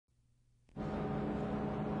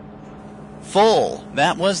Full.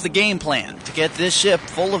 That was the game plan, to get this ship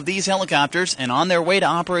full of these helicopters and on their way to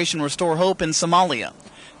Operation Restore Hope in Somalia.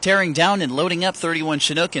 Tearing down and loading up 31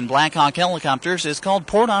 Chinook and Black Hawk helicopters is called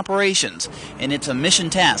port operations, and it's a mission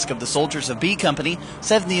task of the soldiers of B Company,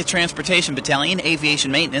 70th Transportation Battalion,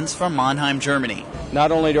 Aviation Maintenance from Mannheim, Germany.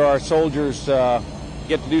 Not only do our soldiers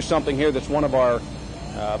get to do something here that's one of our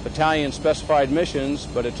battalion specified missions,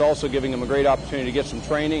 but it's also giving them a great opportunity to get some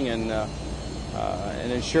training and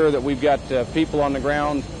ensure that we've got people on the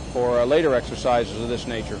ground for later exercises of this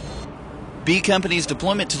nature. B Company's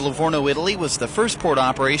deployment to Livorno, Italy was the first port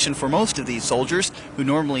operation for most of these soldiers who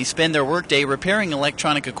normally spend their workday repairing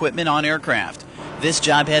electronic equipment on aircraft. This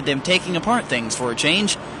job had them taking apart things for a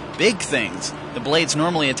change. Big things. The blades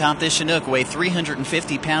normally atop this Chinook weigh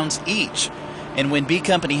 350 pounds each. And when B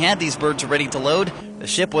Company had these birds ready to load, the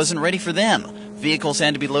ship wasn't ready for them. Vehicles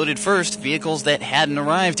had to be loaded first, vehicles that hadn't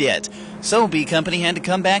arrived yet. So B Company had to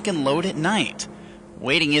come back and load at night.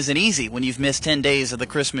 Waiting isn't easy when you've missed 10 days of the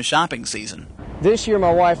Christmas shopping season. This year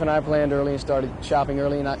my wife and I planned early and started shopping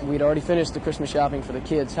early, and we'd already finished the Christmas shopping for the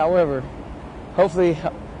kids. However, hopefully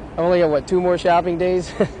I only got, 2 more shopping days?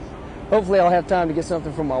 Hopefully I'll have time to get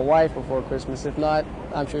something for my wife before Christmas. If not,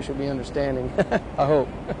 I'm sure she'll be understanding. I hope.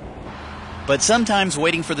 But sometimes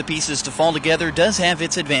waiting for the pieces to fall together does have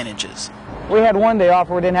its advantages. We had one day off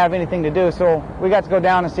where we didn't have anything to do, so we got to go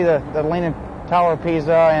down and see the Leaning Tower of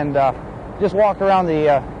Pisa and just walk around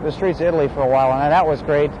the streets of Italy for a while, and that was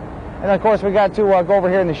great. And of course we got to go over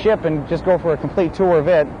here in the ship and just go for a complete tour of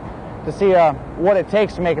it to see what it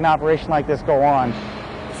takes to make an operation like this go on.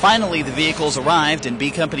 Finally, the vehicles arrived and B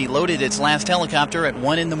Company loaded its last helicopter at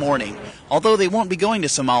 1 in the morning. Although they won't be going to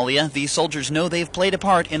Somalia, these soldiers know they've played a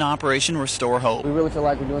part in Operation Restore Hope. We really feel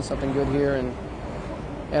like we're doing something good here, and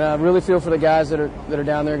I really feel for the guys that are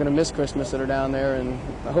down there, going to miss Christmas, that are down there, and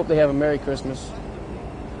I hope they have a Merry Christmas.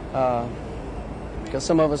 Because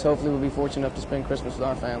some of us hopefully will be fortunate enough to spend Christmas with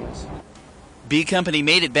our families. B Company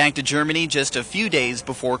made it back to Germany just a few days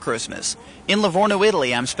before Christmas. In Livorno,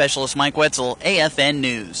 Italy, I'm Specialist Mike Wetzel, AFN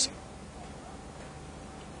News.